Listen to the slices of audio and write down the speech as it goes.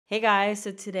Hey guys,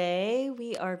 so today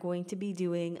we are going to be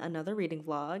doing another reading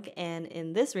vlog, and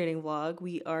in this reading vlog,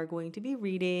 we are going to be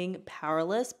reading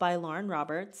Powerless by Lauren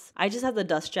Roberts. I just have the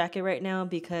dust jacket right now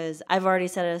because I've already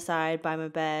set it aside by my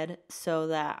bed so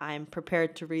that I'm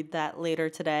prepared to read that later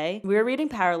today. We're reading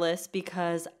Powerless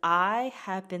because I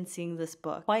have been seeing this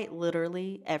book quite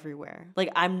literally everywhere.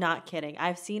 Like, I'm not kidding.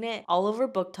 I've seen it all over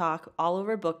Book Talk, all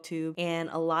over BookTube, and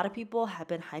a lot of people have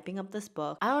been hyping up this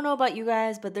book. I don't know about you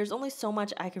guys, but there's only so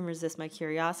much I can resist my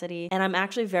curiosity, and I'm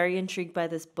actually very intrigued by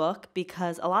this book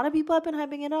because a lot of people have been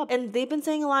hyping it up and they've been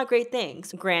saying a lot of great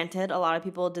things. Granted, a lot of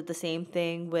people did the same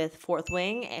thing with Fourth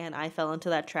Wing, and I fell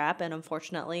into that trap, and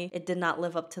unfortunately it did not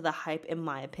live up to the hype in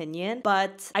my opinion.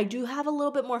 But I do have a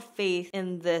little bit more faith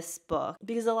in this book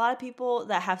because a lot of people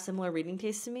that have similar reading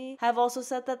tastes to me have also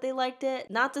said that they liked it.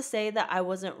 Not to say that I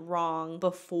wasn't wrong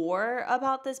before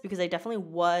about this, because I definitely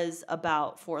was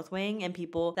about Fourth Wing and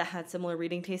people that had similar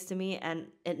reading tastes to me and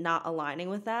it not aligning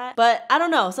with that. But I don't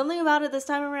know, something about it this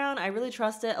time around, I really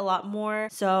trust it a lot more.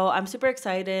 So I'm super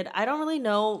excited. I don't really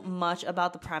know much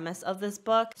about the premise of this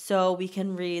book, so we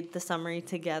can read the summary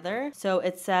together. So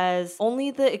it says,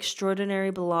 only the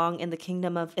extraordinary belong in the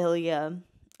kingdom of Ilya.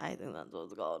 I think that's what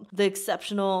it's called. The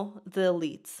exceptional, the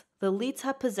elites. The elites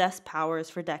have possessed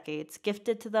powers for decades,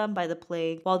 gifted to them by the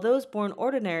plague, while those born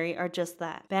ordinary are just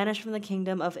that, banished from the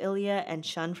kingdom of Ilya and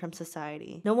shunned from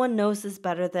society. No one knows this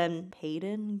better than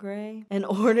Peyton Gray, an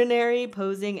ordinary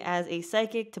posing as a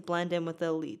psychic to blend in with the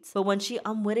elites. But when she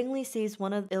unwittingly saves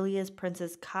one of Ilya's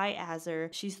princes, Kai Azar,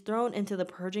 she's thrown into the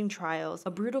purging trials, a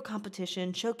brutal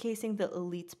competition showcasing the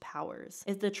elite's powers.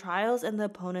 If the trials and the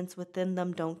opponents within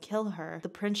them don't kill her, the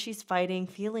prince she's fighting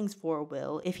feelings for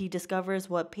will, if he discovers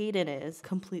what Peyton is,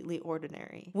 completely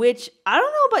ordinary. Which, I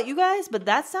don't know about you guys, but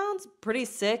that sounds pretty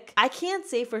sick. I can't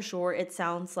say for sure it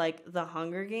sounds like the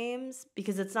Hunger Games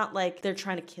because it's not like they're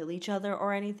trying to kill each other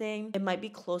or anything. It might be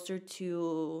closer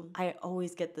to, I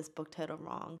always get this book title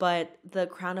wrong, but the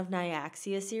Crown of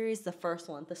Nyaxia series, the first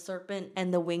one, The Serpent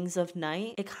and the Wings of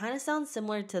Night. It kind of sounds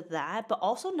similar to that, but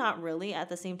also not really at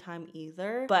the same time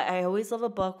either. But I always love a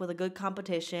book with a good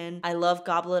competition. I love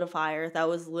Goblet of Fire. That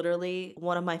was literally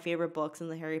one of my favorite books in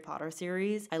the Harry Potter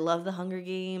series. I love the Hunger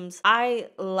Games. I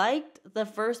liked the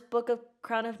first book of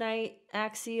Crown of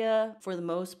Nyaxia for the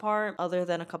most part, other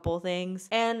than a couple of things.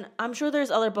 And I'm sure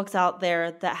there's other books out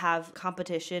there that have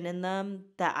competition in them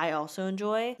that I also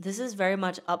enjoy. This is very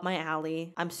much up my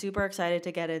alley. I'm super excited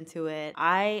to get into it.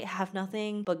 I have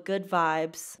nothing but good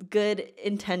vibes, good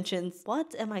intentions.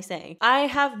 What am I saying? I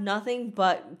have nothing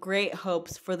but great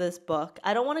hopes for this book.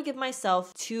 I don't want to give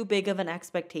myself too big of an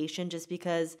expectation, just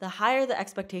because the higher the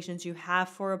expectations you have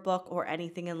for a book or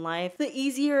anything in life, the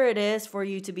easier it is for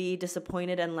you to be disappointed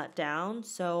and let down.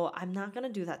 So I'm not gonna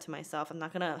do that to myself. I'm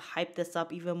not gonna hype this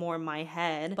up even more in my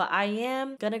head, but I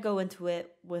am gonna go into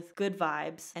it with good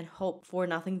vibes and hope for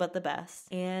nothing but the best.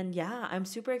 And yeah, I'm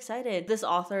super excited. This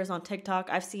author is on TikTok.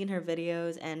 I've seen her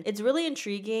videos and it's really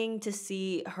intriguing to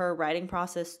see her writing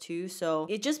process too. So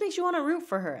it just makes you want to root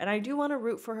for her. And I do want to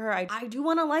root for her. I do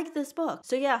want to like this book.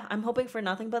 So yeah, I'm hoping for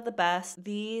nothing but the best.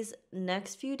 These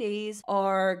next few days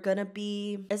are gonna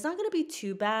be, it's not gonna be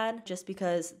too bad just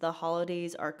because the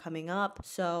holidays are coming up.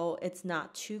 So it's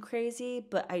not too crazy,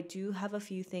 but I do have a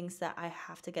few things that I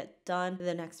have to get done in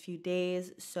the next few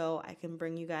days so I can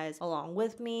bring you guys along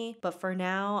with me. But for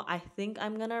now, I think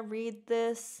I'm gonna read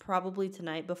this probably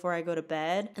tonight before I go to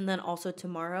bed. And then also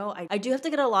tomorrow, I do have to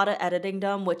get a lot of editing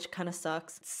done, which kind of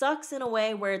sucks. It sucks in a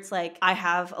way where it's like I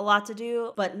have a lot to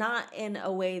do, but not in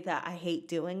a way that I hate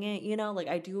doing it, you know? Like,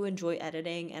 I do enjoy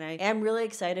editing and I am really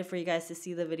excited for you guys to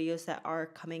see the videos that are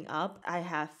coming up. I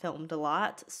have filmed a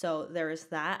lot, so there is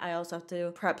that. I also have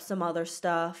to prep some other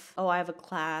stuff. Oh, I have a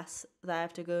class that I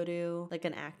have to go to, like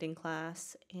an acting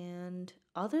class. And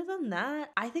other than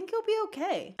that, I think it'll be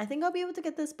okay. I think I'll be able to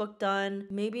get this book done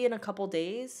maybe in a couple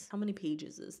days. How many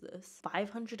pages is this?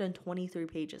 523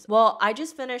 pages. Well, I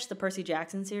just finished the Percy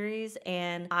Jackson series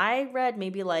and I read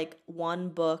maybe like one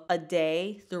book a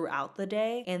day throughout the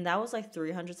day, and that was like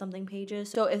 300 something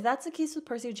pages. So if that's the case with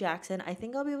Percy Jackson, I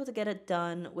think I'll be able to get it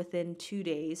done within 2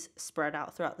 days spread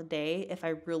out throughout the day if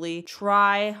I really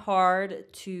try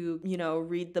hard to, you know,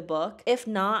 read the book. If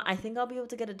not, I think I'll be able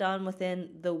to get it done within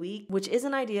the week, which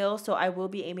isn't ideal. So I will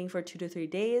be aiming for 2 to 3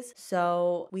 days.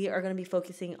 So we are going to be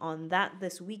focusing on that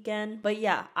this weekend. But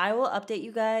yeah, I will update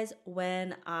you guys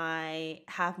when I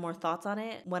have more thoughts on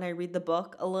it, when I read the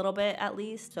book a little bit at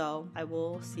least. So I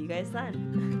will see you guys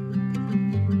then.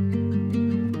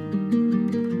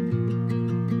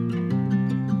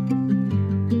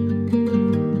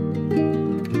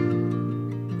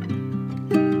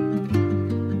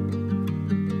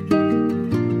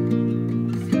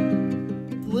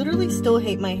 literally still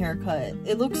hate my haircut.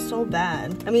 It looks so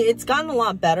bad. I mean, it's gotten a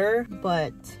lot better,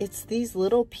 but it's these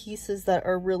little pieces that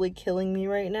are really killing me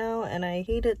right now, and I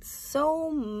hate it so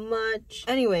much.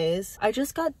 Anyways, I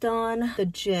just got done the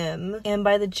gym, and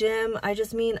by the gym, I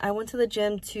just mean I went to the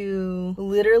gym to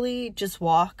literally just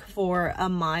walk for a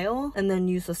mile and then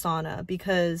use the sauna,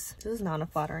 because this is not a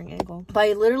flattering angle, but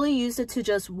I literally used it to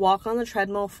just walk on the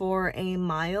treadmill for a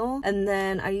mile, and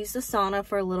then I used the sauna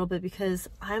for a little bit because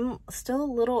I'm still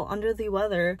a little under the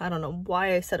weather. I don't know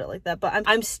why I said it like that, but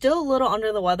I'm still a little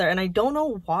under the weather, and I don't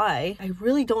know why. I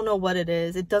really don't know what it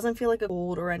is. It doesn't feel like a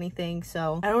cold or anything,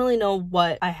 so I don't really know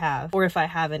what I have or if I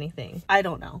have anything. I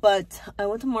don't know. But I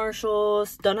went to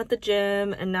Marshall's, done at the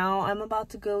gym, and now I'm about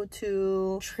to go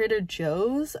to Trader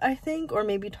Joe's, I think, or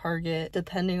maybe Target,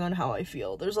 depending on how I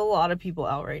feel. There's a lot of people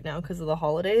out right now because of the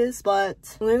holidays,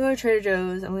 but I'm gonna go to Trader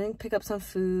Joe's, I'm gonna pick up some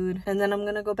food, and then I'm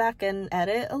gonna go back and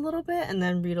edit a little bit and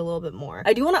then read a little bit more.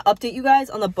 I do want to update you guys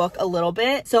on the book a little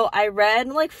bit. So I read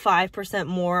like 5%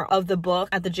 more of the book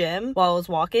at the gym while I was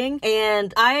walking,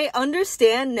 and I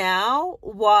understand now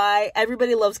why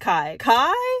everybody loves Kai.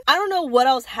 Kai? I don't know what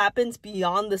else happens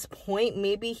beyond this point.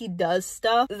 Maybe he does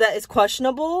stuff that is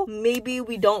questionable. Maybe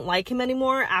we don't like him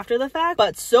anymore after the fact,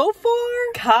 but so far,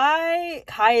 Kai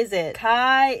is it.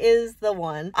 Kai is the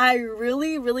one. I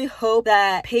really hope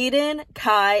that Peyton,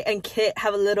 Kai, and Kit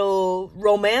have a little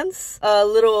romance, a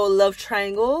little love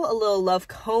triangle, a little love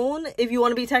cone, if you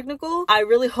want to be technical. I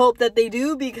really hope that they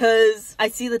do, because I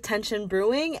see the tension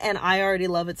brewing and I already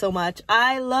love it so much.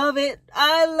 I love it.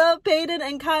 I love Peyton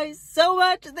and Kai so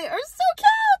much. They are so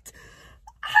cute.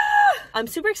 I'm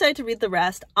super excited to read the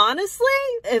rest. Honestly,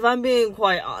 if I'm being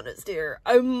quite honest here,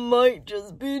 I might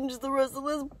just binge the rest of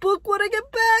this book when I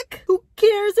get back. Who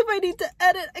cares if I need to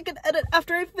edit? I can edit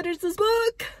after I finish this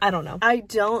book. I don't know. I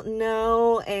don't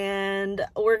know, and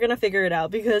we're gonna figure it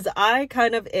out, because I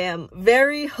kind of am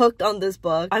very hooked on this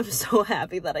book. I'm so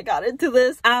happy that I got into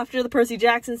this after the Percy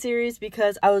Jackson series,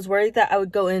 because I was worried that I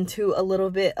would go into a little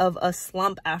bit of a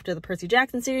slump after the Percy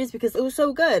Jackson series, because it was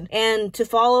so good. And to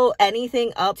follow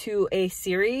anything up to a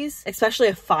series, especially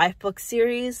a 5-book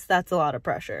series, that's a lot of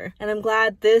pressure, and I'm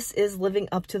glad this is living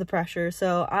up to the pressure.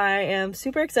 So I am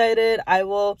super excited. I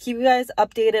will keep you guys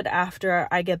updated after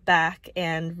I get back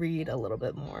and read a little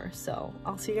bit more, so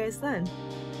I'll see you guys then.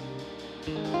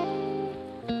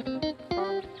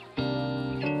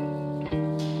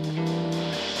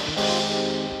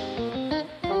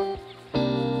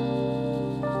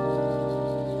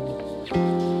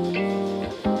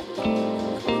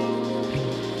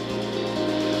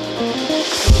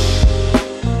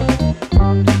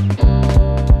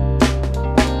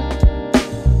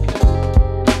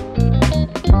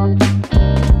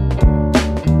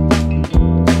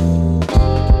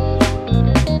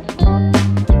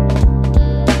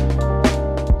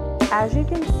 As you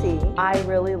can see, I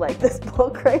really like this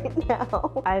book right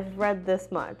now. I've read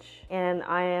this much, and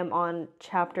I am on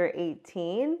chapter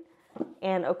 18.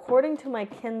 And according to my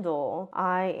Kindle,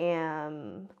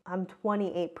 I'm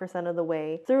 28% of the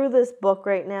way through this book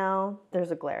right now.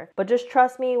 There's a glare. But just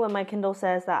trust me when my Kindle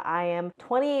says that I am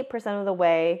 28% of the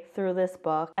way through this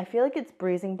book. I feel like it's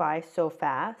breezing by so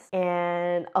fast,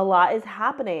 and a lot is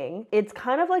happening. It's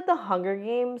kind of like the Hunger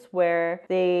Games, where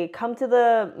they come to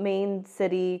the main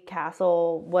city,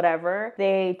 castle, whatever.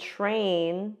 They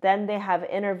train, then they have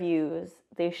interviews.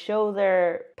 They show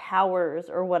their powers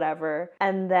or whatever,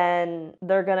 and then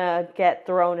they're gonna get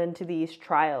thrown into these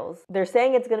trials. They're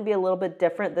saying it's gonna be a little bit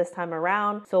different this time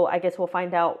around, so I guess we'll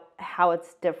find out how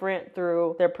it's different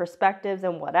through their perspectives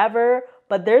and whatever.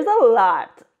 But there's a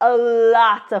lot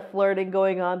of flirting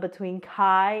going on between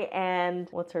Kai and,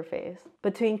 what's her face?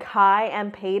 Between Kai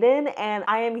and Peyton, and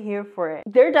I am here for it.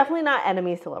 They're definitely not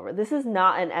enemies to lovers. This is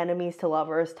not an enemies to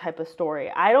lovers type of story.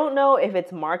 I don't know if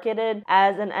it's marketed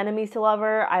as an enemies to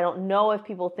lover. I don't know if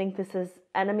people think this is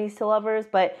enemies to lovers,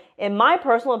 but in my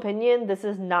personal opinion, this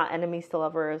is not enemies to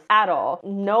lovers at all.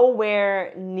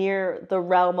 Nowhere near the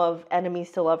realm of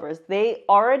enemies to lovers. They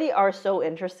already are so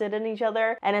interested in each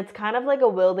other, and it's kind of like a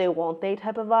will they, won't they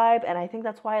type of vibe, and I think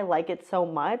that's why I like it so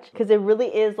much, because it really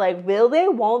is like, will they,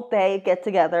 won't they get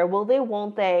together? Will they,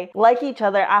 won't they like each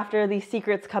other after these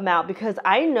secrets come out? Because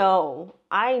I know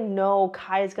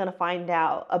Kai is gonna find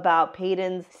out about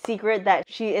Peyton's secret that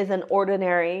she is an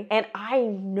ordinary, and I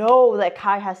know that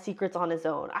Kai has secrets on his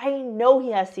own. I know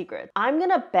he has secrets. I'm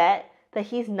gonna bet that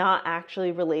he's not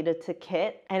actually related to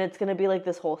Kit, and it's gonna be like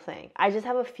this whole thing. I just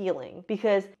have a feeling,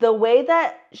 because the way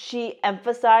that she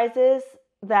emphasizes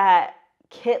that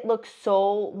Kit looks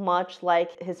so much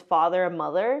like his father and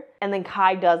mother, and then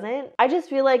Kai doesn't, I just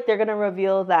feel like they're gonna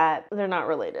reveal that they're not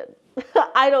related.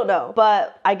 I don't know,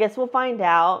 but I guess we'll find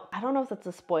out. I don't know if that's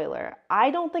a spoiler.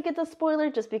 I don't think it's a spoiler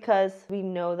just because we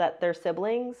know that they're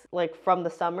siblings, like from the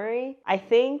summary. I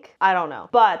think, I don't know,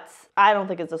 but I don't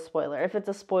think it's a spoiler. If it's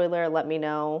a spoiler, let me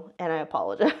know, and I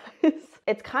apologize.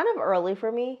 It's kind of early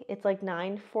for me. It's like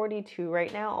 9:42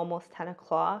 right now, almost 10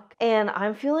 o'clock. And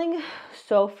I'm feeling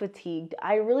so fatigued.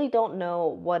 I really don't know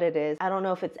what it is. I don't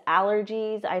know if it's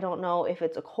allergies. I don't know if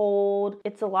it's a cold.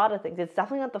 It's a lot of things. It's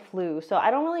definitely not the flu. So I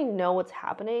don't really know what's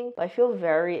happening, but I feel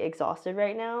very exhausted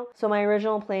right now. So my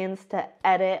original plans to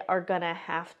edit are gonna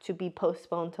have to be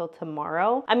postponed till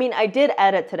tomorrow. I mean, I did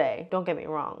edit today. Don't get me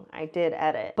wrong. I did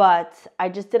edit, but I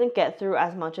just didn't get through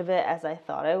as much of it as I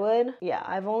thought I would. Yeah,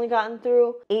 I've only gotten through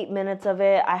 8 minutes of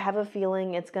it. I have a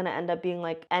feeling it's gonna end up being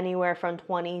like anywhere from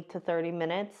 20 to 30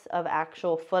 minutes of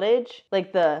actual footage,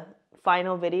 like the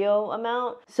final video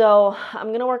amount. So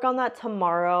I'm gonna work on that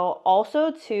tomorrow.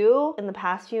 Also too, in the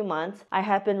past few months, I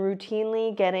have been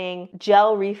routinely getting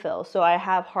gel refills. So I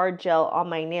have hard gel on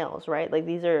my nails, right? Like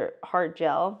these are hard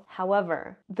gel.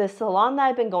 However, the salon that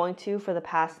I've been going to for the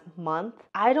past month,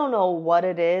 I don't know what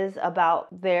it is about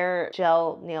their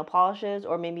gel nail polishes,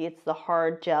 or maybe it's the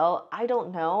hard gel. I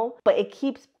don't know, but it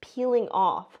keeps peeling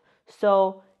off.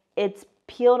 So it's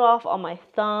peeled off on my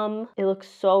thumb. It looks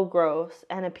so gross,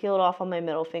 and it peeled off on my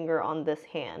middle finger on this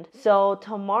hand. So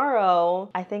tomorrow,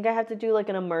 I think I have to do like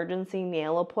an emergency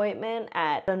nail appointment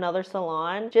at another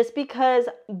salon, just because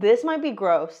this might be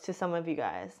gross to some of you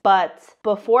guys. But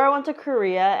before I went to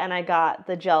Korea and I got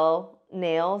the gel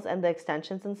nails and the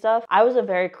extensions and stuff, I was a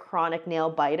very chronic nail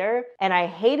biter, and I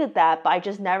hated that, but I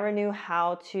just never knew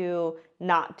how to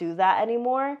not do that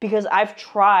anymore, because I've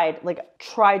tried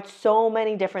so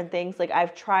many different things. Like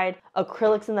I've tried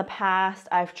acrylics in the past,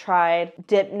 I've tried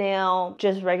dip nail,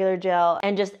 just regular gel,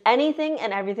 and just anything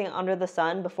and everything under the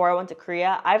sun before I went to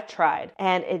Korea, I've tried,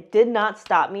 and it did not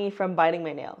stop me from biting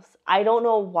my nails. I don't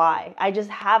know why. I just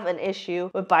have an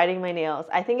issue with biting my nails.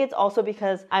 I think it's also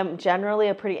because I'm generally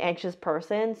a pretty anxious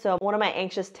person. So one of my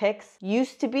anxious tics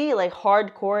used to be like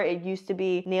hardcore. It used to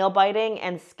be nail biting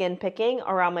and skin picking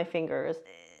around my fingers.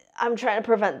 I'm trying to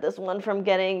prevent this one from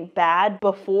getting bad.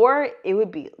 Before, it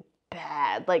would be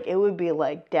bad. Like it would be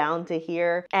like down to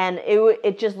here, and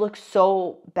it just looks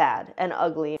so bad and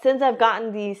ugly. Since I've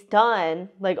gotten these done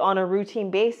like on a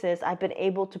routine basis, I've been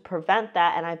able to prevent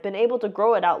that, and I've been able to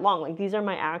grow it out long. Like these are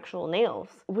my actual nails,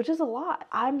 which is a lot.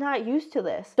 I'm not used to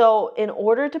this. So in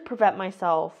order to prevent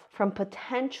myself from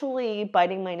potentially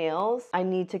biting my nails, I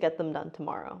need to get them done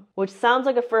tomorrow, which sounds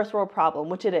like a first world problem,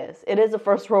 which it is. It is a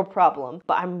first world problem,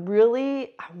 but I'm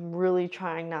really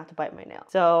trying not to bite my nails.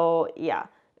 So yeah,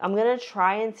 I'm gonna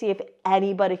try and see if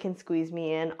anybody can squeeze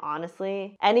me in,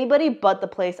 honestly. Anybody but the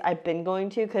place I've been going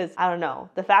to, because I don't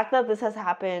know. The fact that this has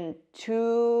happened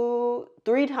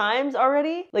 2-3 times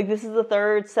already, like this is the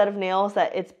third set of nails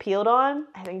that it's peeled on,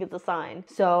 I think it's a sign.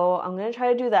 So I'm gonna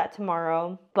try to do that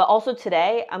tomorrow. But also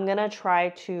today, I'm gonna try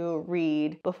to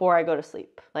read before I go to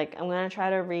sleep. Like I'm gonna try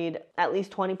to read at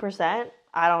least 20%.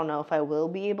 I don't know if I will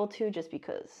be able to, just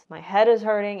because my head is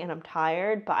hurting and I'm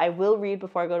tired, but I will read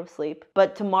before I go to sleep.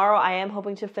 But tomorrow I am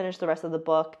hoping to finish the rest of the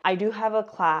book. I do have a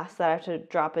class that I have to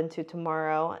drop into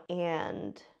tomorrow,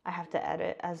 and I have to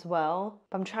edit as well.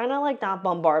 But I'm trying to like not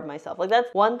bombard myself. Like that's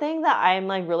one thing that I'm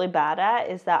like really bad at,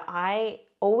 is that I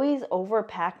always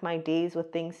overpack my days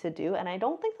with things to do, and I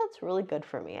don't think that's really good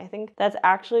for me. I think that's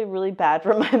actually really bad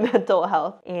for my mental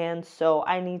health, and so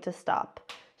I need to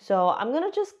stop. So I'm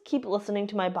gonna just keep listening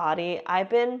to my body.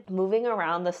 I've been moving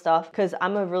around the stuff because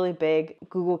I'm a really big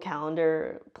Google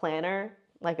Calendar planner,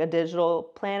 like a digital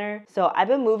planner. So I've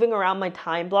been moving around my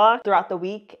time block throughout the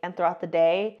week and throughout the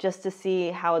day just to see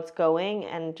how it's going,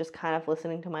 and just kind of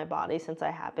listening to my body, since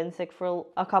I have been sick for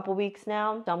a couple weeks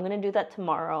now. So I'm gonna do that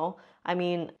tomorrow. I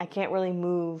mean, I can't really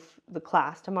move the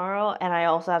class tomorrow, and I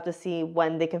also have to see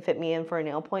when they can fit me in for a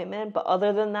nail appointment. But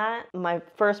other than that, my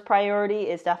first priority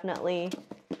is definitely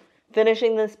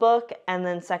finishing this book, and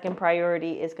then second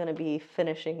priority is going to be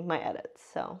finishing my edits.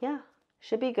 So yeah,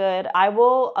 should be good. I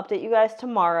will update you guys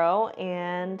tomorrow,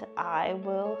 and I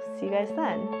will see you guys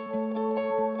then.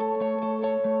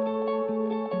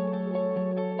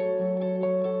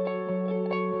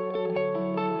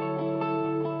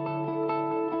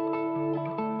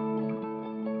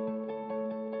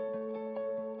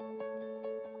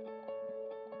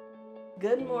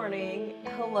 Good morning.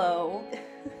 Hello.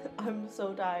 I'm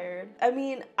so tired. I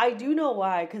mean, I do know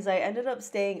why, because I ended up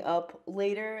staying up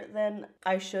later than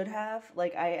I should have.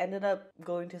 Like, I ended up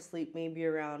going to sleep maybe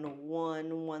around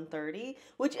 1:30,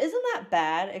 which isn't that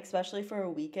bad, especially for a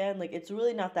weekend. Like, it's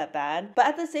really not that bad. But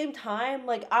at the same time,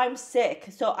 like, I'm sick,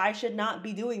 so I should not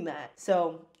be doing that.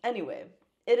 So, anyway,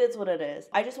 it is what it is.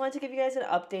 I just wanted to give you guys an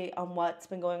update on what's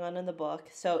been going on in the book.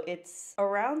 So it's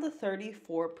around the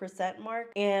 34%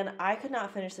 mark, and I could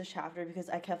not finish this chapter because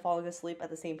I kept falling asleep at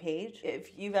the same page.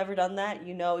 If you've ever done that,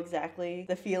 you know exactly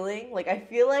the feeling. Like, I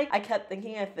feel like I kept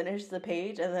thinking I finished the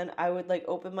page, and then I would like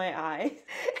open my eyes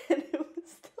and it was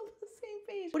still the same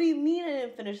page. What do you mean I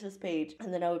didn't finish this page?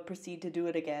 And then I would proceed to do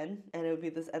it again, and it would be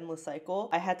this endless cycle.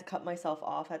 I had to cut myself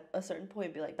off at a certain point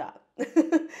and be like, that.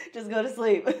 Just go to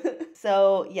sleep.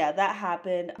 So yeah, that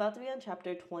happened. About to be on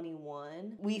chapter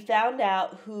 21. We found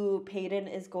out who Peyton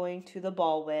is going to the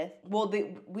ball with. Well,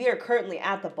 we are currently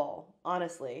at the ball,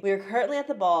 honestly. We are currently at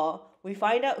the ball. We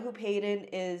find out who Peyton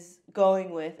is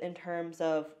going with in terms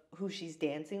of who she's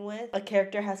dancing with. A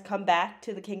character has come back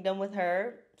to the kingdom with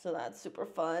her, so that's super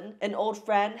fun. An old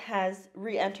friend has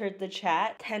re-entered the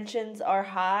chat. Tensions are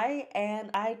high, and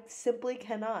I simply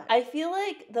cannot. I feel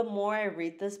like the more I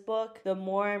read this book, the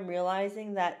more I'm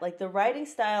realizing that like the writing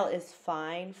style is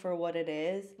fine for what it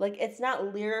is. Like, it's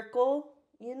not lyrical.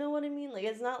 You know what I mean? Like,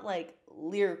 it's not like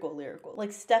lyrical.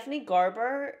 Like, Stephanie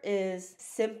Garber is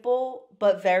simple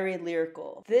but very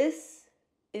lyrical. This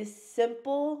is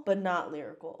simple but not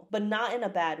lyrical, but not in a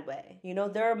bad way. You know,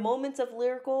 there are moments of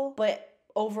lyrical, but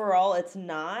overall it's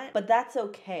not, but that's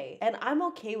okay, and I'm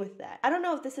okay with that. I don't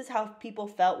know if this is how people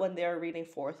felt when they were reading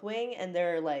Fourth Wing and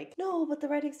they're like, no, but the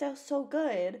writing style's so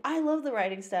good. I love the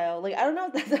writing style. Like, I don't know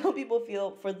if that's how people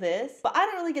feel for this, but I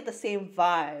don't really get the same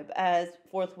vibe as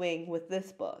Fourth Wing with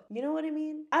this book. You know what I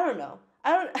mean? I don't know.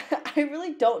 I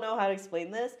really don't know how to explain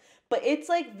this, but it's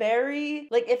like very,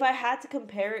 like, if I had to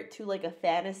compare it to like a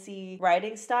fantasy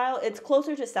writing style, it's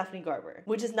closer to Stephanie Garber,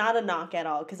 which is not a knock at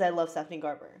all because I love Stephanie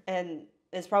Garber, and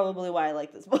it's probably why I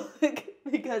like this book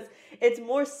because it's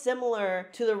more similar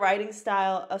to the writing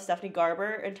style of Stephanie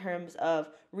Garber in terms of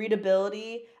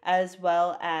readability as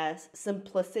well as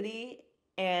simplicity.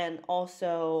 And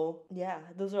also, yeah,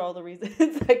 those are all the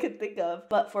reasons I could think of.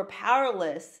 But for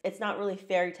Powerless, it's not really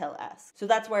fairy tale-esque. So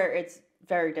that's where it's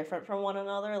very different from one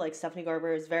another. Like, Stephanie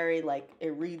Garber is very, like,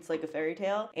 it reads like a fairy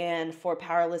tale. And for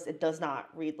Powerless, it does not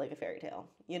read like a fairy tale,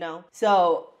 you know?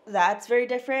 So that's very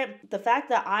different. The fact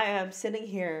that I am sitting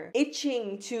here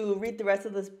itching to read the rest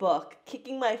of this book,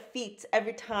 kicking my feet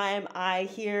every time I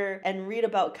hear and read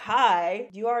about Kai,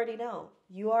 you already know.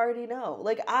 You already know.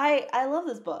 Like, I love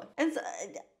this book. And so,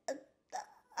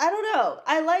 I don't know.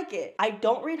 I like it. I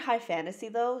don't read high fantasy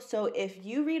though. So if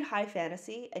you read high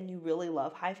fantasy and you really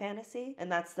love high fantasy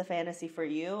and that's the fantasy for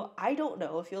you, I don't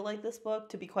know if you'll like this book,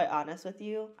 to be quite honest with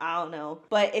you. I don't know.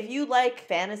 But if you like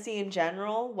fantasy in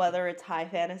general, whether it's high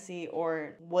fantasy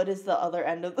or what is the other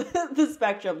end of the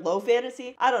spectrum, low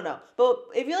fantasy, I don't know. But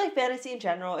if you like fantasy in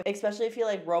general, especially if you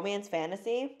like romance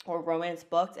fantasy or romance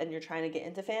books and you're trying to get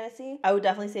into fantasy, I would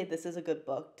definitely say this is a good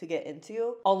book to get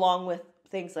into, along with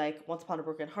things like Once Upon a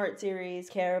Broken Heart series,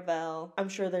 Caravel. I'm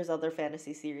sure there's other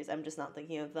fantasy series. I'm just not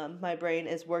thinking of them. My brain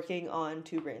is working on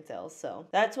 2 brain cells. So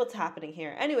that's what's happening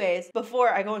here. Anyways, before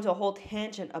I go into a whole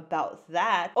tangent about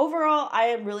that, overall, I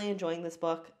am really enjoying this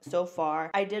book so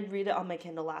far. I did read it on my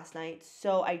Kindle last night,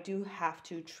 so I do have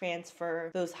to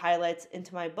transfer those highlights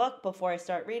into my book before I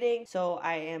start reading. So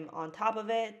I am on top of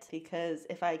it, because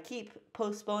if I keep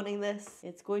postponing this,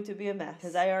 it's going to be a mess,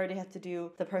 because I already have to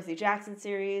do the Percy Jackson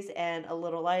series and A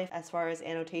Little Life as far as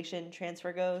annotation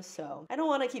transfer goes, so I don't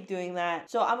want to keep doing that.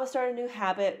 So I'm gonna start a new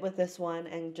habit with this one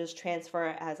and just transfer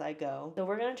it as I go. So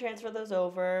we're gonna transfer those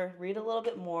over, read a little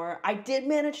bit more. I did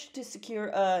manage to secure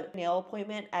a nail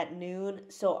appointment at noon,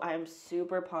 so I'm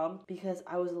super pumped because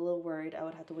I was a little worried I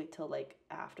would have to wait till like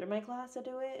after my class to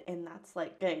do it, and that's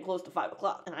like getting close to 5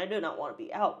 o'clock, and I do not want to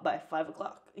be out by 5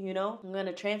 o'clock, you know? I'm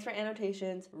gonna transfer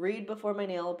annotations, read before my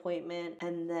nail appointment,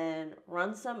 and then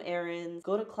run some errands,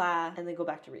 go to class, and then go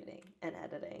back to reading and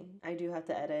editing. I do have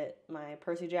to edit my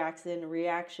Percy Jackson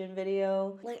reaction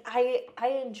video. Like,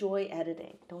 I enjoy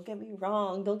editing. Don't get me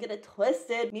wrong. Don't get it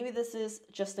twisted. Maybe this is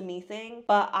just a me thing,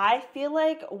 but I feel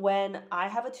like when I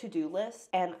have a to-do list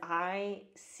and I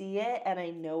see it and I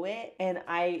know it and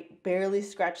I barely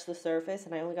scratch the surface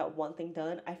and I only got one thing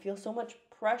done, I feel so much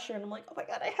pressure, and I'm like, oh my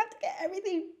god, I have to get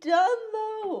everything done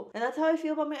though. And that's how I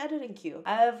feel about my editing queue.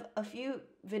 I have a few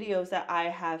videos that I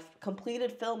have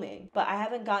completed filming, but I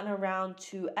haven't gotten around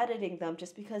to editing them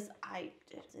just because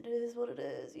it is what it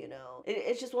is, you know?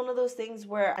 It's just one of those things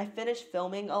where I finished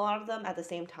filming a lot of them at the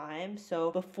same time.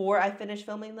 So before I finished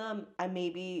filming them, I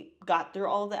maybe got through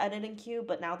all of the editing queue,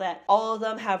 but now that all of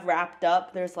them have wrapped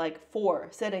up, there's like 4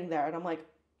 sitting there, and I'm like,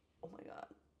 oh my god.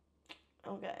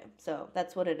 Okay, so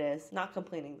that's what it is. Not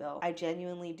complaining though. I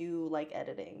genuinely do like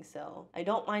editing, so I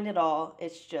don't mind at all.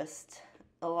 It's just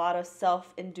a lot of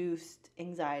self-induced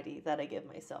anxiety that I give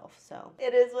myself. So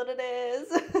it is what it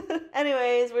is.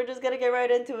 Anyways, we're just gonna get right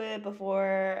into it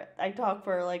before I talk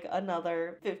for like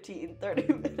another 15-30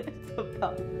 minutes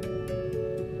about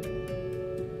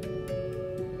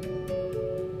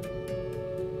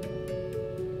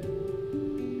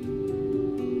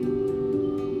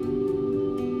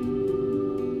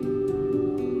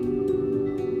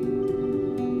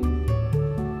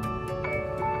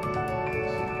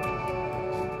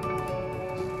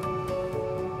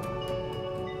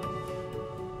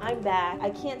I'm back. I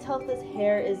can't tell if this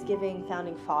hair is giving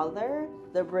Founding Father,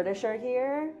 the Britisher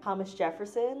here, Thomas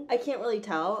Jefferson. I can't really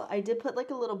tell. I did put like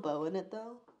a little bow in it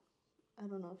though. I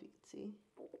don't know if you can see.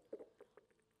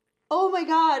 Oh my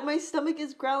god, my stomach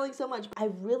is growling so much. I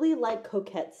really like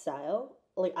coquette style.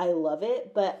 Like, I love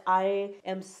it, but I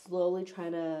am slowly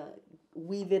trying to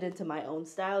weave it into my own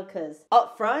style because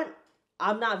up front,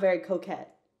 I'm not very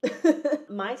coquette.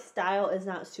 My style is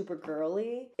not super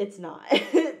girly. It's not.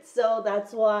 So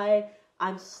that's why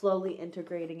I'm slowly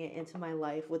integrating it into my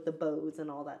life with the bows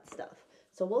and all that stuff.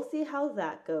 So we'll see how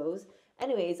that goes.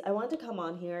 Anyways, I wanted to come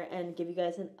on here and give you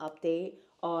guys an update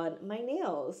on my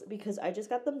nails because I just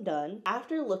got them done.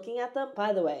 After looking at them,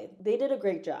 by the way, they did a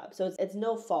great job. So it's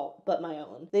no fault but my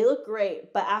own. They look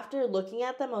great, but after looking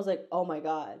at them, I was like, oh my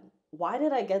god, why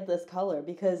did I get this color?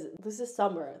 Because this is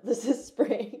summer, this is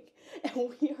spring,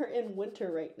 and we are in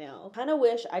winter right now. Kind of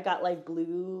wish I got like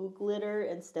blue glitter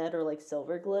instead or like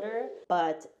silver glitter,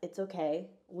 but it's okay.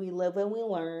 We live and we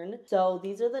learn. So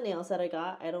these are the nails that I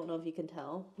got. I don't know if you can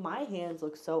tell. My hands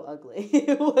look so ugly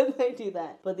when I do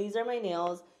that. But these are my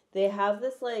nails. They have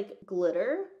this like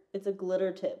glitter. It's a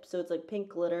glitter tip. So it's like pink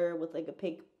glitter with like a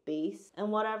pink base and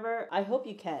whatever. I hope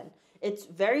you can. It's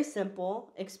very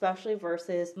simple, especially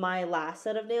versus my last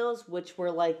set of nails, which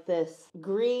were like this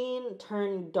green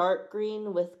turned dark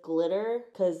green with glitter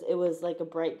because it was like a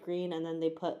bright green and then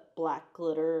they put black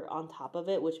glitter on top of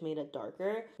it, which made it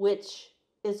darker, which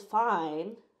is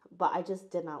fine, but I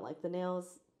just did not like the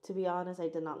nails. To be honest, I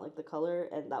did not like the color,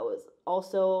 and that was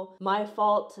also my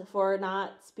fault for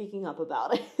not speaking up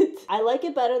about it. I like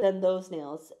it better than those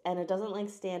nails, and it doesn't like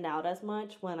stand out as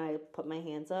much when I put my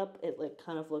hands up. It like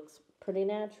kind of looks pretty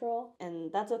natural,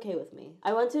 and that's okay with me.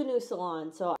 I went to a new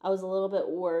salon, so I was a little bit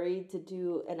worried to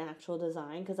do an actual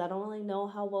design because I don't really know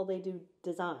how well they do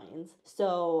designs.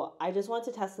 So I just want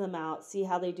to test them out, see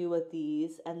how they do with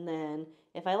these, and then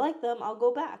if I like them, I'll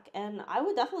go back. And I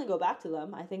would definitely go back to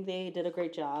them. I think they did a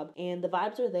great job. And the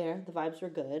vibes are there. The vibes were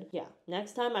good. Yeah.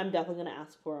 Next time, I'm definitely going to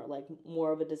ask for like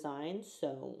more of a design.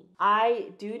 So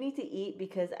I do need to eat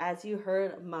because as you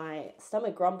heard my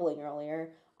stomach grumbling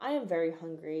earlier, I am very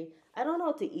hungry. I don't know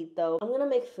what to eat though. I'm going to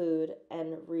make food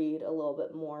and read a little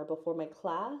bit more before my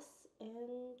class.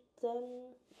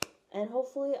 And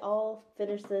hopefully I'll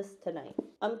finish this tonight.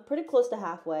 I'm pretty close to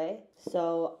halfway,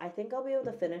 so I think I'll be able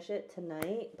to finish it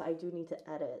tonight, but I do need to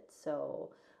edit,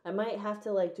 so I might have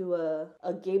to like do a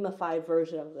gamified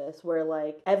version of this where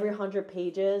like every 100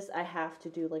 pages I have to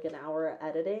do like an hour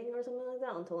editing or something like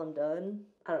that until I'm done.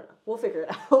 I don't know. We'll figure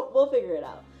it out. We'll figure it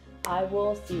out. I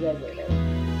will see you guys later.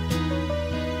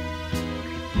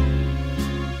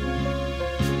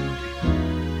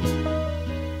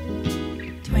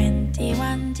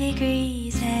 21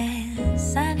 degrees and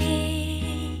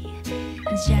sunny,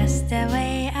 just the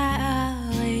way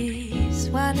I always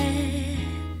wanted.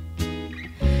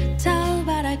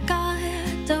 더바랄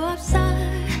것도 없어,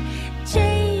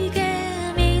 지금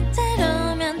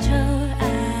이대로면 좋아.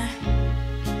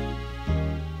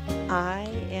 I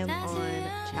am on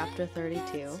chapter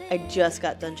 32. I just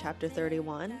got done chapter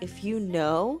 31. If you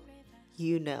know,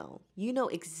 you know. You know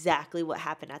exactly what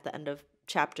happened at the end of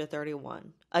chapter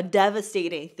 31. A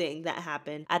devastating thing that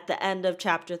happened at the end of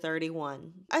chapter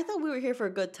 31. I thought we were here for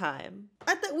a good time.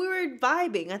 I thought we were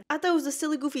vibing. I thought it was a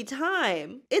silly, goofy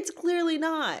time. It's clearly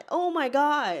not. Oh my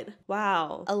god.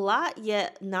 Wow. A lot,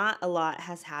 yet not a lot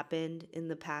has happened in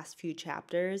the past few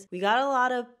chapters. We got a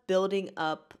lot of building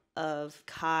up of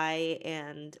Kai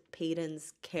and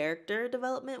Peyton's character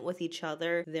development with each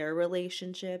other, their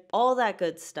relationship, all that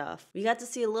good stuff. We got to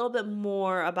see a little bit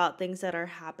more about things that are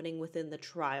happening within the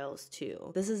trials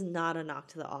too. This is not a knock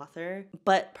to the author,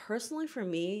 but personally for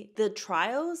me, the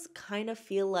trials kind of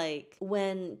feel like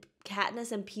when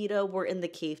Katniss and Peeta were in the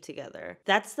cave together.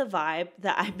 That's the vibe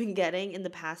that I've been getting in the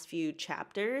past few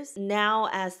chapters. Now,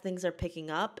 as things are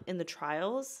picking up in the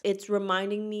trials, it's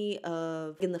reminding me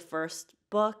of in the first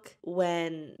book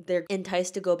when they're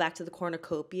enticed to go back to the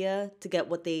cornucopia to get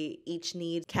what they each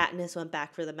need. Katniss went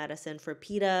back for the medicine for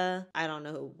Peeta. I don't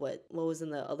know what was in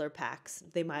the other packs.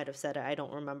 They might have said it. I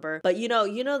don't remember. But you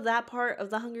know that part of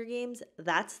the Hunger Games?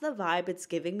 That's the vibe it's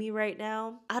giving me right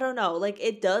now. I don't know. Like,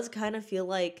 it does kind of feel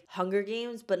like Hunger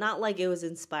Games, but not like it was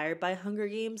inspired by Hunger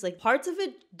Games. Like, parts of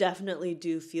it definitely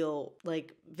do feel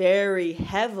like very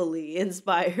heavily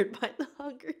inspired by the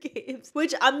Hunger Games,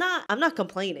 which I'm not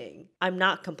complaining. I'm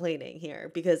not complaining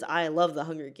here because I love the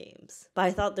Hunger Games. But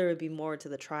I thought there would be more to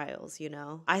the trials, you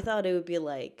know? I thought it would be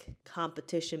like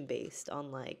competition based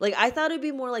on like I thought it'd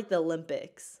be more like the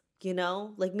Olympics, you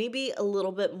know? Like maybe a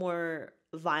little bit more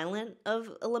violent of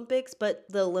Olympics, but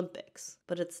the Olympics.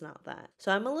 But it's not that.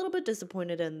 So I'm a little bit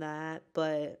disappointed in that,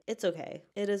 but it's okay.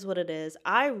 It is what it is.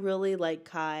 I really like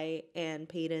Kai and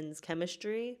Peyton's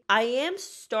chemistry. I am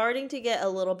starting to get a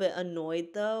little bit annoyed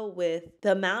though with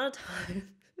the amount of time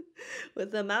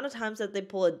with the amount of times that they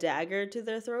pull a dagger to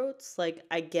their throats. Like,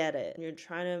 I get it. You're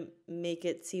trying to make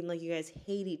it seem like you guys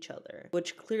hate each other,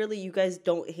 which clearly you guys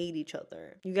don't hate each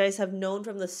other. You guys have known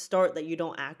from the start that you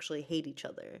don't actually hate each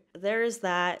other. There is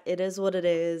that. It is what it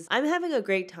is. I'm having a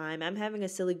great time. I'm having a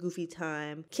silly, goofy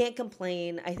time. Can't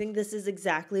complain. I think this is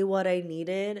exactly what I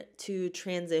needed to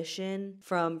transition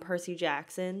from Percy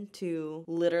Jackson to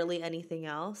literally anything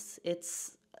else.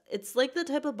 It's like the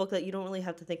type of book that you don't really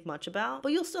have to think much about,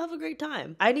 but you'll still have a great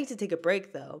time. I need to take a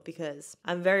break though, because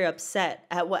I'm very upset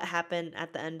at what happened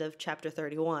at the end of chapter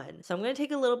 31. So I'm going to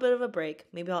take a little bit of a break.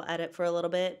 Maybe I'll edit for a little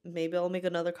bit. Maybe I'll make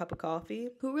another cup of coffee.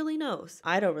 Who really knows?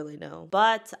 I don't really know.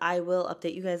 But I will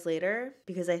update you guys later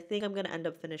because I think I'm going to end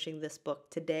up finishing this book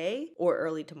today or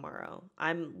early tomorrow.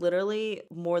 I'm literally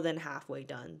more than halfway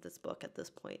done this book at this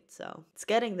point. So it's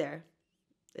getting there.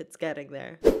 It's getting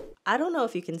there. I don't know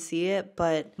if you can see it,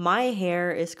 but my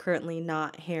hair is currently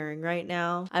not hairing right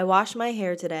now. I washed my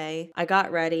hair today, I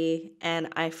got ready, and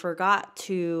I forgot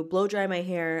to blow dry my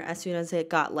hair as soon as it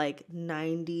got like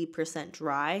 90%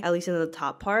 dry, at least in the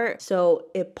top part. So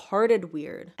it parted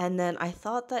weird. And then I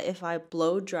thought that if I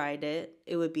blow dried it,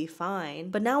 it would be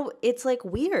fine. But now it's like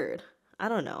weird. I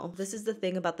don't know. This is the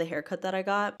thing about the haircut that I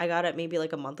got. I got it maybe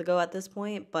like a month ago at this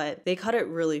point, but they cut it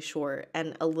really short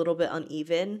and a little bit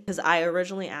uneven because I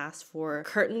originally asked for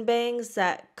curtain bangs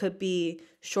that could be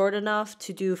short enough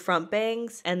to do front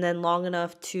bangs and then long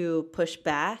enough to push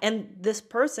back. And this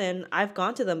person, I've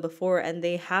gone to them before and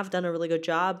they have done a really good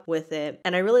job with it.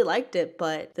 And I really liked it,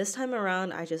 but this time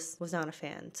around, I just was not a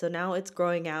fan. So now it's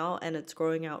growing out and it's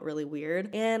growing out really weird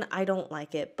and I don't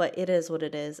like it, but it is what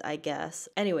it is, I guess.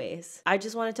 Anyways, I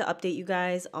just wanted to update you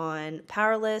guys on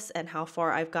Powerless and how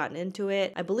far I've gotten into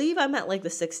it. I believe I'm at like the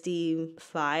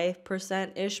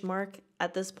 65%-ish mark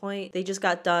at this point. They just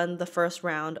got done the first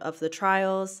round of the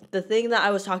trials. The thing that I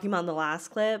was talking about in the last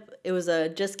clip, it was a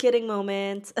just kidding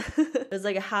moment. It was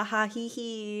like a ha ha hee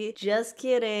hee, just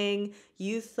kidding.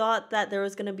 You thought that there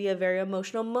was gonna be a very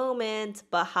emotional moment,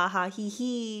 but ha ha hee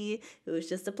hee. It was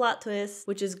just a plot twist,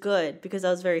 which is good because I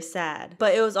was very sad.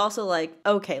 But it was also like,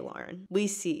 okay, Lauren, we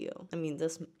see you. I mean,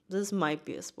 this might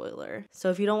be a spoiler. So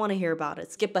if you don't want to hear about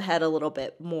it, skip ahead a little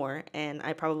bit more and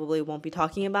I probably won't be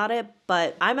talking about it.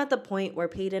 But I'm at the point where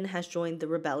Peyton has joined the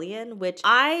rebellion, which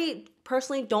I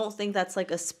personally don't think that's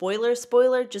like a spoiler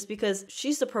just because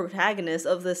she's the protagonist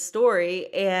of this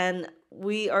story and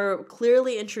we are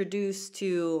clearly introduced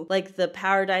to like the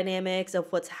power dynamics of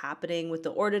what's happening with the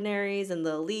ordinaries and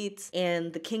the elites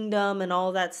and the kingdom and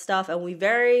all that stuff. And we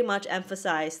very much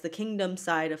emphasize the kingdom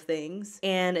side of things.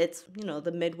 And it's, you know,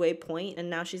 the midway point and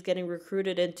now she's getting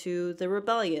recruited into the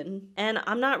rebellion. And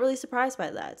I'm not really surprised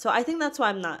by that. So I think that's why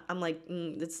I'm like,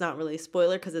 it's not really a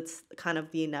spoiler because it's kind of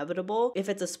the inevitable. If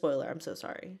it's a spoiler, I'm so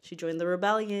sorry. She joined the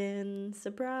rebellion.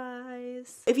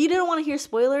 Surprise. If you didn't want to hear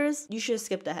spoilers, you should have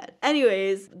skipped ahead. Anyways,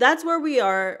 that's where we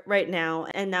are right now.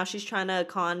 And now she's trying to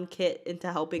con Kit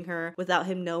into helping her without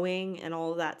him knowing and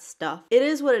all of that stuff. It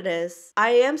is what it is. I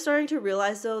am starting to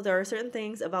realize though, there are certain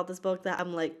things about this book that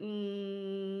I'm like,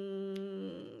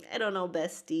 I don't know,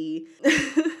 bestie.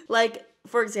 Like,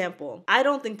 for example, I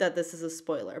don't think that this is a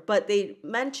spoiler, but they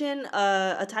mention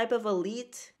a type of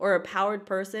elite or a powered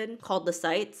person called the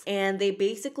Sights, and they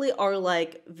basically are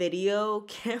like video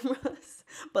cameras,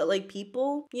 but like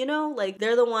people, you know, like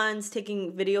they're the ones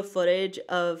taking video footage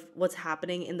of what's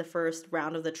happening in the first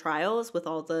round of the trials with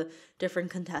all the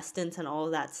different contestants and all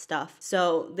of that stuff.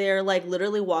 So they're like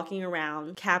literally walking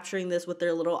around capturing this with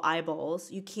their little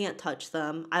eyeballs. You can't touch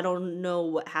them. I don't know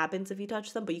what happens if you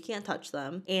touch them, but you can't touch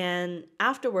them. And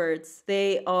afterwards,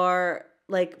 they are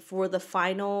like for the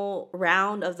final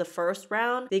round of the first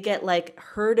round, they get like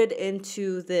herded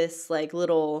into this like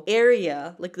little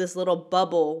area, like this little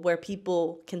bubble where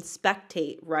people can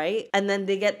spectate, right? And then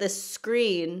they get this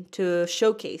screen to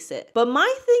showcase it. But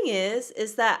my thing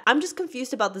is that I'm just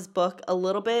confused about this book a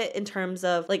little bit in terms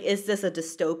of like, is this a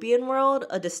dystopian world,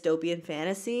 a dystopian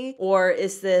fantasy, or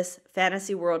is this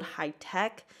fantasy world high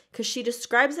tech? Because she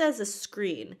describes it as a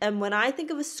screen. And when I think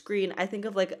of a screen, I think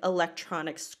of like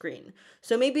electronic screen.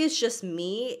 So maybe it's just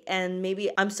me, and maybe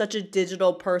I'm such a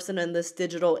digital person in this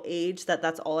digital age that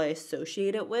that's all I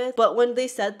associate it with. But when they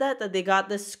said that they got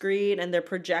this screen and they're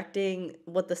projecting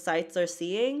what the sites are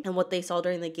seeing and what they saw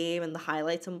during the game and the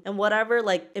highlights and whatever,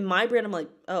 like in my brain, I'm like,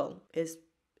 oh, is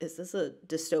this a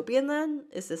dystopian then?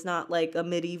 Is this not like a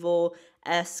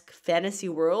medieval-esque fantasy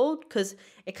world? Because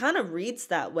it kind of reads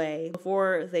that way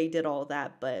before they did all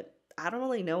that, but I don't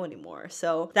really know anymore.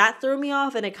 So that threw me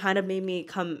off, and it kind of made me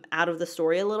come out of the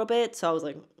story a little bit. So I was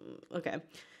like, okay.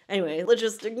 Anyway, let's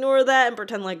just ignore that and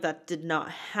pretend like that did not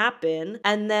happen.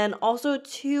 And then also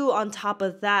too, on top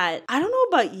of that, I don't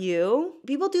know about you,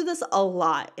 people do this a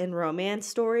lot in romance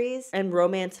stories and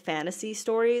romance fantasy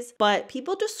stories, but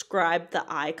people describe the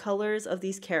eye colors of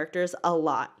these characters a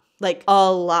lot. Like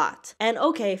a lot. And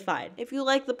okay, fine. If you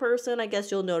like the person, I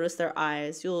guess you'll notice their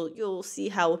eyes. You'll see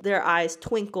how their eyes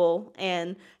twinkle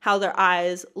and how their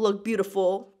eyes look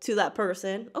beautiful to that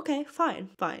person. Okay, fine.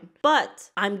 But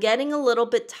I'm getting a little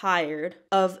bit tired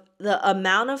of the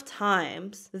amount of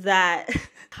times that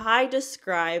Kai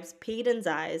describes Peyton's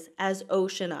eyes as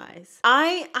ocean eyes.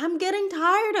 I'm getting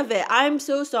tired of it. I'm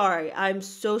so sorry. I'm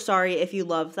so sorry if you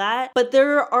love that. But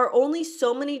there are only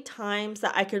so many times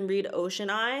that I can read ocean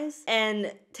eyes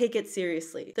and take it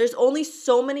seriously. There's only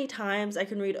so many times I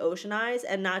can read Ocean Eyes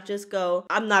and not just go,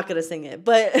 I'm not gonna sing it,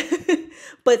 but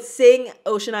but sing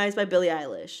Ocean Eyes by Billie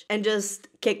Eilish and just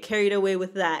get carried away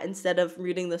with that instead of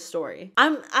reading the story. I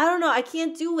don't know, I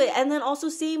can't do it. And then also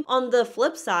same on the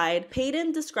flip side,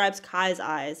 Peyton describes Kai's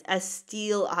eyes as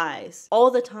steel eyes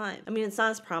all the time. I mean, it's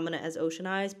not as prominent as Ocean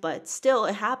Eyes, but still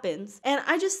it happens. And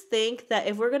I just think that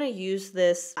if we're gonna use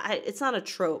this, it's not a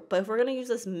trope, but if we're gonna use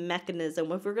this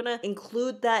mechanism, if we're gonna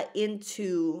include that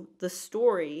into the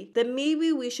story, then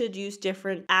maybe we should use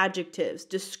different adjectives,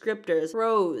 descriptors,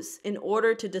 pros in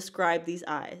order to describe these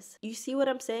eyes. You see what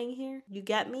I'm saying here? You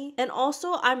get me? And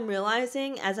also, I'm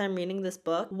realizing as I'm reading this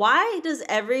book, why does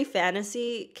every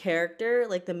fantasy character,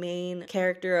 like the main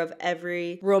character of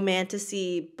every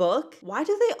romantasy book, why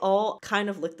do they all kind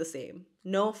of look the same?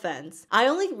 No offense. I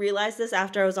only realized this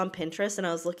after I was on Pinterest and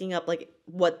I was looking up like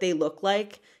what they look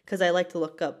like, because I like to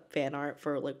look up fan art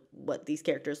for like what these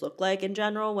characters look like in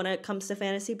general when it comes to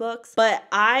fantasy books. But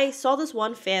I saw this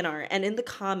one fan art, and in the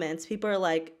comments people are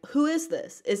like, who is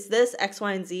this? Is this X,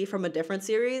 Y, and Z from a different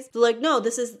series? They're like, no,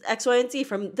 this is X, Y, and Z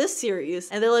from this series.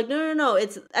 And they're like, no,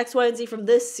 it's X, Y, and Z from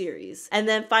this series. And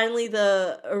then finally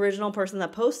the original person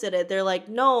that posted it, they're like,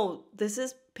 no, this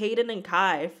is Peyton and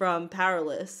Kai from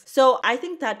Powerless. So I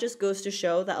think that just goes to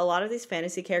show that a lot of these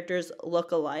fantasy characters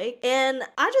look alike. And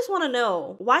I just want to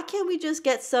know, why can't we just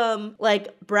get some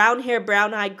like brown hair,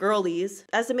 brown eyed girlies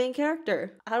as the main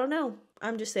character? I don't know.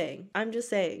 I'm just saying.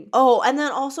 Oh, and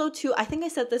then also too, I think I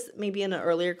said this maybe in an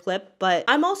earlier clip, but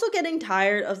I'm also getting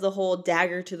tired of the whole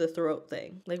dagger to the throat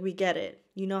thing. Like, we get it.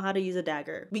 You know how to use a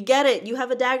dagger. We get it. You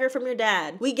have a dagger from your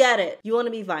dad. We get it. You want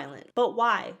to be violent. But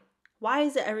why? Why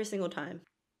is it every single time?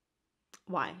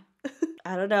 Why?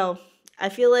 I don't know. I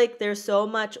feel like there's so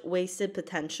much wasted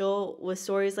potential with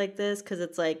stories like this, because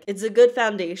it's like, it's a good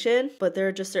foundation, but there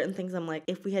are just certain things I'm like,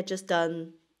 if we had just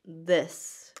done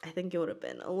this, I think it would have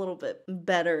been a little bit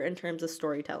better in terms of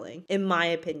storytelling, in my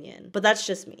opinion. But that's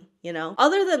just me, you know?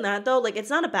 Other than that though, like,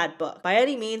 it's not a bad book. By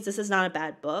any means, this is not a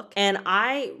bad book. And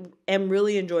I am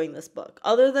really enjoying this book.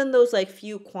 Other than those like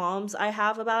few qualms I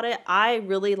have about it, I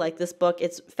really like this book.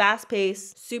 It's fast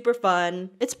paced, super fun.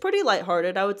 It's pretty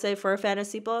lighthearted, I would say, for a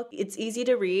fantasy book. It's easy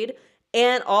to read.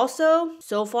 And also,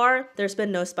 so far, there's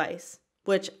been no spice,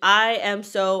 which I am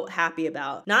so happy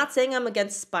about. Not saying I'm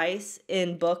against spice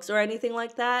in books or anything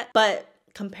like that, but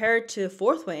compared to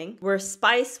Fourth Wing, where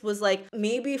spice was like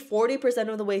maybe 40%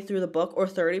 of the way through the book or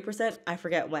 30%, I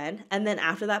forget when. And then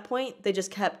after that point, they just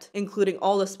kept including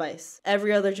all the spice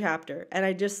every other chapter. And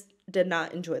I just did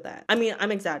not enjoy that. I mean,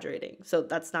 I'm exaggerating, so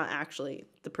that's not actually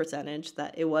the percentage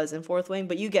that it was in Fourth Wing,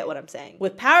 but you get what I'm saying.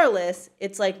 With Powerless,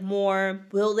 it's like more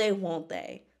will they, won't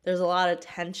they? There's a lot of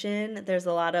tension. There's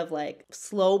a lot of like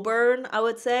slow burn, I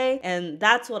would say. And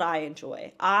that's what I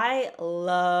enjoy. I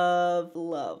love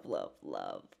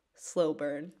slow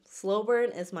burn. Slow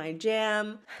burn is my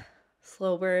jam.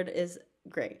 Slow burn is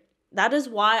great. That is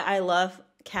why I love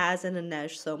Kaz and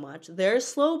Inej so much. Their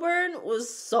slow burn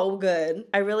was so good.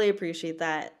 I really appreciate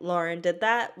that Lauren did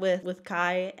that with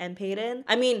Kai and Peyton.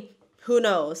 I mean, who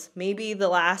knows? Maybe the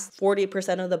last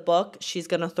 40% of the book, she's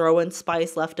gonna throw in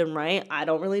spice left and right. I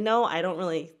don't really know. I don't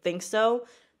really think so.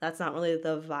 That's not really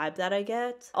the vibe that I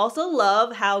get. Also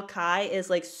love how Kai is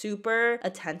like super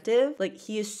attentive. Like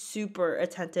he is super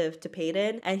attentive to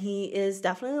Peyton, and he is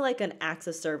definitely like an acts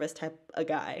of service type of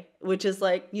guy, which is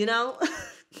like, you know,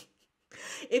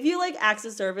 if you like acts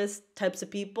of service types of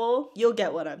people, you'll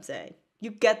get what I'm saying. You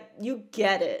get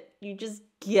it. You just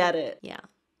get it. Yeah.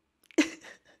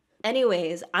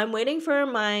 Anyways, I'm waiting for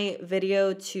my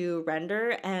video to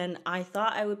render, and I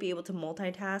thought I would be able to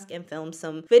multitask and film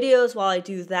some videos while I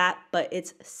do that, but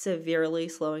it's severely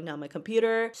slowing down my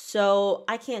computer, so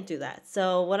I can't do that.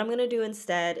 So what I'm gonna do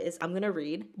instead is I'm gonna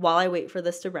read while I wait for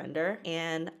this to render,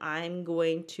 and I'm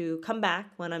going to come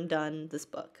back when I'm done this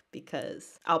book,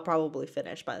 because I'll probably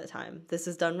finish by the time this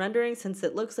is done rendering, since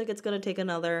it looks like it's gonna take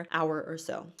another hour or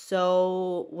so.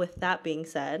 So with that being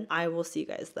said, I will see you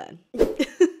guys then.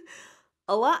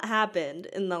 A lot happened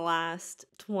in the last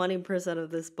 20%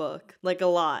 of this book. Like a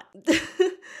lot.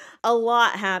 A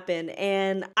lot happened,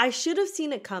 and I should have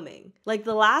seen it coming. Like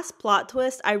the last plot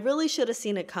twist, I really should have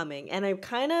seen it coming, and I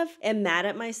kind of am mad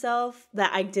at myself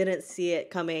that I didn't see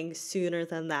it coming sooner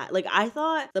than that. Like I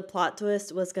thought the plot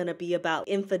twist was gonna be about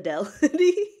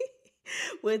infidelity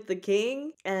with the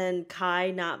king and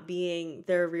Kai not being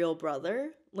their real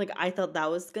brother. Like, I thought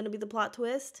that was gonna be the plot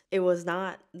twist. It was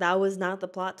not. That was not the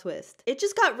plot twist. It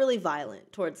just got really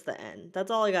violent towards the end.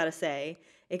 That's all I gotta say.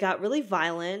 It got really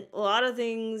violent. A lot of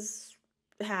things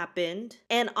happened.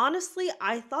 And honestly,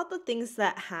 I thought the things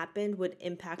that happened would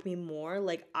impact me more.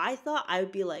 Like, I thought I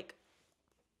would be like,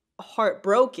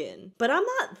 heartbroken, but I'm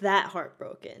not that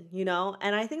heartbroken, you know?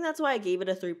 And I think that's why I gave it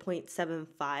a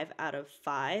 3.75 out of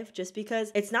 5, just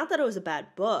because it's not that it was a bad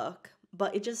book,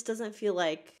 but it just doesn't feel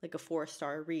like a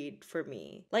 4-star read for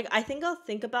me. Like, I think I'll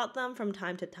think about them from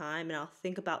time to time, and I'll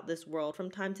think about this world from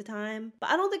time to time, but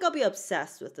I don't think I'll be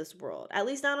obsessed with this world, at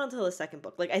least not until the second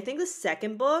book. Like, I think the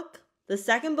second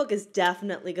book is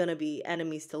definitely gonna be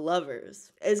enemies to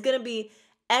lovers. It's gonna be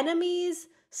enemies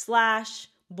 /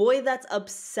 boy that's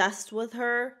obsessed with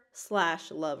her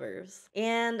 / lovers.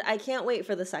 And I can't wait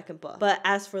for the second book. But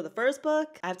as for the first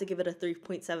book, I have to give it a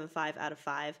 3.75 out of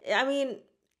 5. I mean,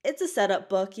 it's a setup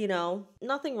book, you know,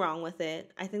 nothing wrong with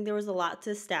it. I think there was a lot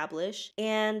to establish.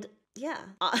 And yeah.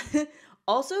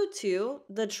 Also, too,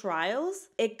 the trials,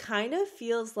 it kind of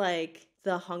feels like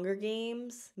the Hunger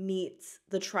Games meets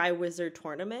the Triwizard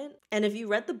Tournament. And if you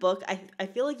read the book, I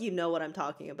feel like you know what I'm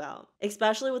talking about.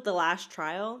 Especially with the last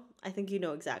trial, I think you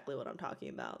know exactly what I'm talking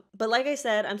about. But like I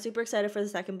said, I'm super excited for the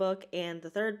second book and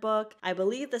the third book. I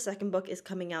believe the second book is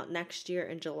coming out next year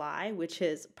in July, which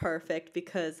is perfect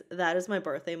because that is my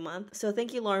birthday month. So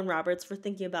thank you, Lauren Roberts, for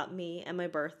thinking about me and my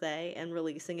birthday and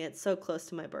releasing it so close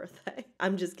to my birthday.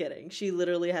 I'm just kidding. She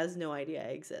literally has no idea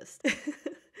I exist.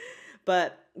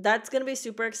 But that's going to be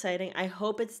super exciting. I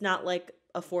hope it's not like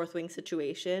a Fourth Wing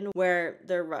situation where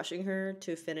they're rushing her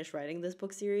to finish writing this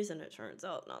book series and it turns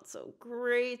out not so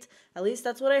great. At least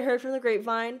that's what I heard from the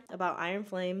grapevine about Iron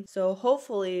Flame. So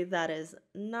hopefully that is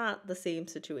not the same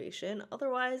situation.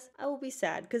 Otherwise, I will be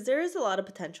sad because there is a lot of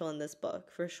potential in this book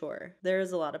for sure. There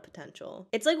is a lot of potential.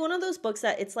 It's like one of those books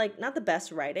that it's like not the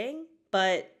best writing,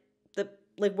 but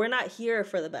we're not here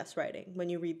for the best writing when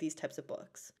you read these types of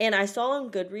books. And I saw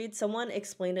on Goodreads, someone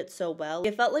explained it so well.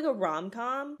 It felt like a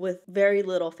rom-com with very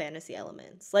little fantasy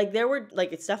elements. Like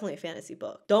it's definitely a fantasy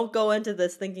book. Don't go into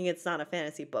this thinking it's not a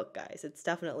fantasy book, guys. It's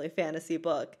definitely a fantasy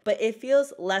book. But it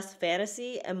feels less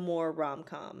fantasy and more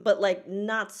rom-com. But like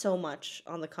not so much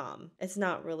on the com. It's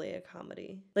not really a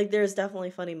comedy. Like there's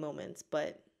definitely funny moments,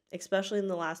 but especially in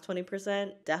the last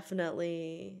 20%,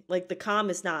 definitely, like, the com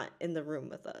is not in the room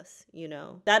with us, you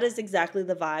know? That is exactly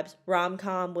the vibes.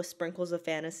 Rom-com with sprinkles of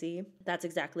fantasy. That's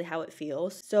exactly how it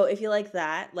feels. So if you like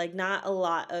that, like, not a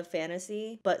lot of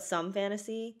fantasy, but some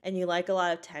fantasy, and you like a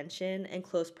lot of tension and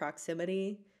close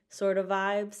proximity sort of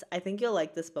vibes, I think you'll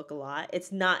like this book a lot.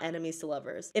 It's not enemies to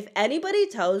lovers. If anybody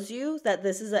tells you that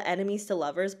this is an enemies to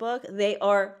lovers book, they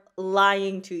are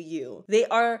lying to you. They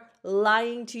are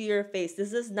lying to your face.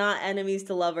 This is not enemies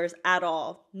to lovers at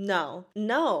all. No.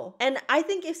 And I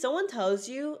think if someone tells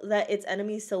you that it's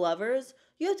enemies to lovers,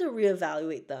 you have to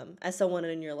reevaluate them as someone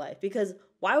in your life, because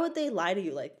why would they lie to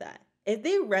you like that? If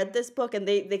they read this book and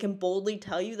they can boldly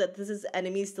tell you that this is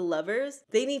enemies to lovers,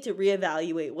 they need to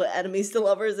reevaluate what enemies to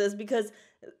lovers is, because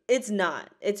it's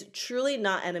not. It's truly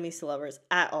not enemies to lovers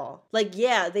at all. Like,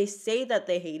 yeah, they say that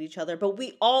they hate each other, but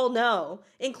we all know,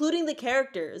 including the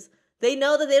characters, They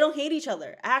know that they don't hate each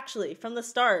other, actually, from the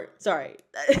start. Sorry.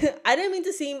 I didn't mean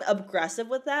to seem aggressive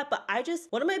with that, but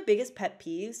one of my biggest pet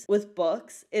peeves with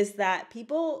books is that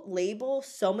people label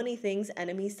so many things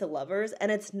enemies to lovers,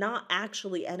 and it's not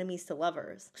actually enemies to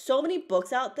lovers. So many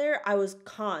books out there, I was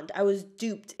conned, I was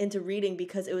duped into reading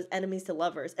because it was enemies to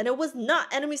lovers, and it was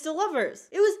not enemies to lovers.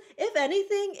 It was, if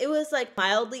anything, it was like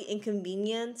mildly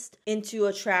inconvenienced into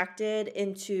attracted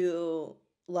into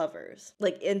lovers,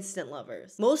 like instant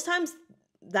lovers. Most times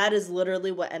that is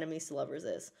literally what enemies to lovers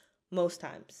is. Most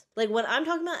times. Like when I'm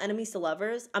talking about enemies to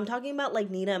lovers, I'm talking about like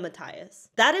Nina and Matthias.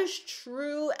 That is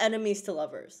true enemies to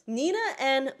lovers. Nina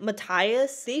and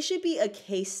Matthias, they should be a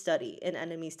case study in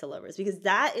enemies to lovers because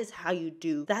that is how you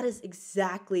do. That is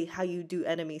exactly how you do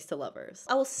enemies to lovers.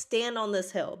 I will stand on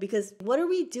this hill because what are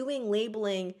we doing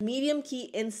labeling medium key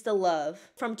insta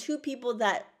love from two people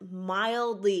that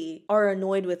mildly are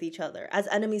annoyed with each other as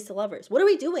enemies to lovers? What are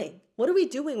we doing? What are we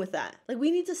doing with that? Like, we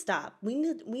need to stop. We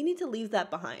need to leave that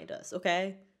behind us,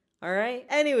 okay? All right?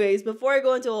 Anyways, before I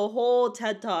go into a whole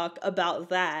TED Talk about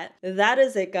that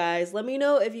is it, guys. Let me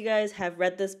know if you guys have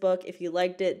read this book, if you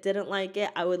liked it, didn't like it.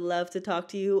 I would love to talk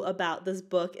to you about this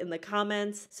book in the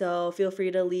comments. So feel free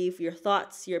to leave your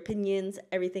thoughts, your opinions,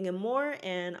 everything and more,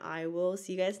 and I will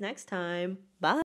see you guys next time. Bye.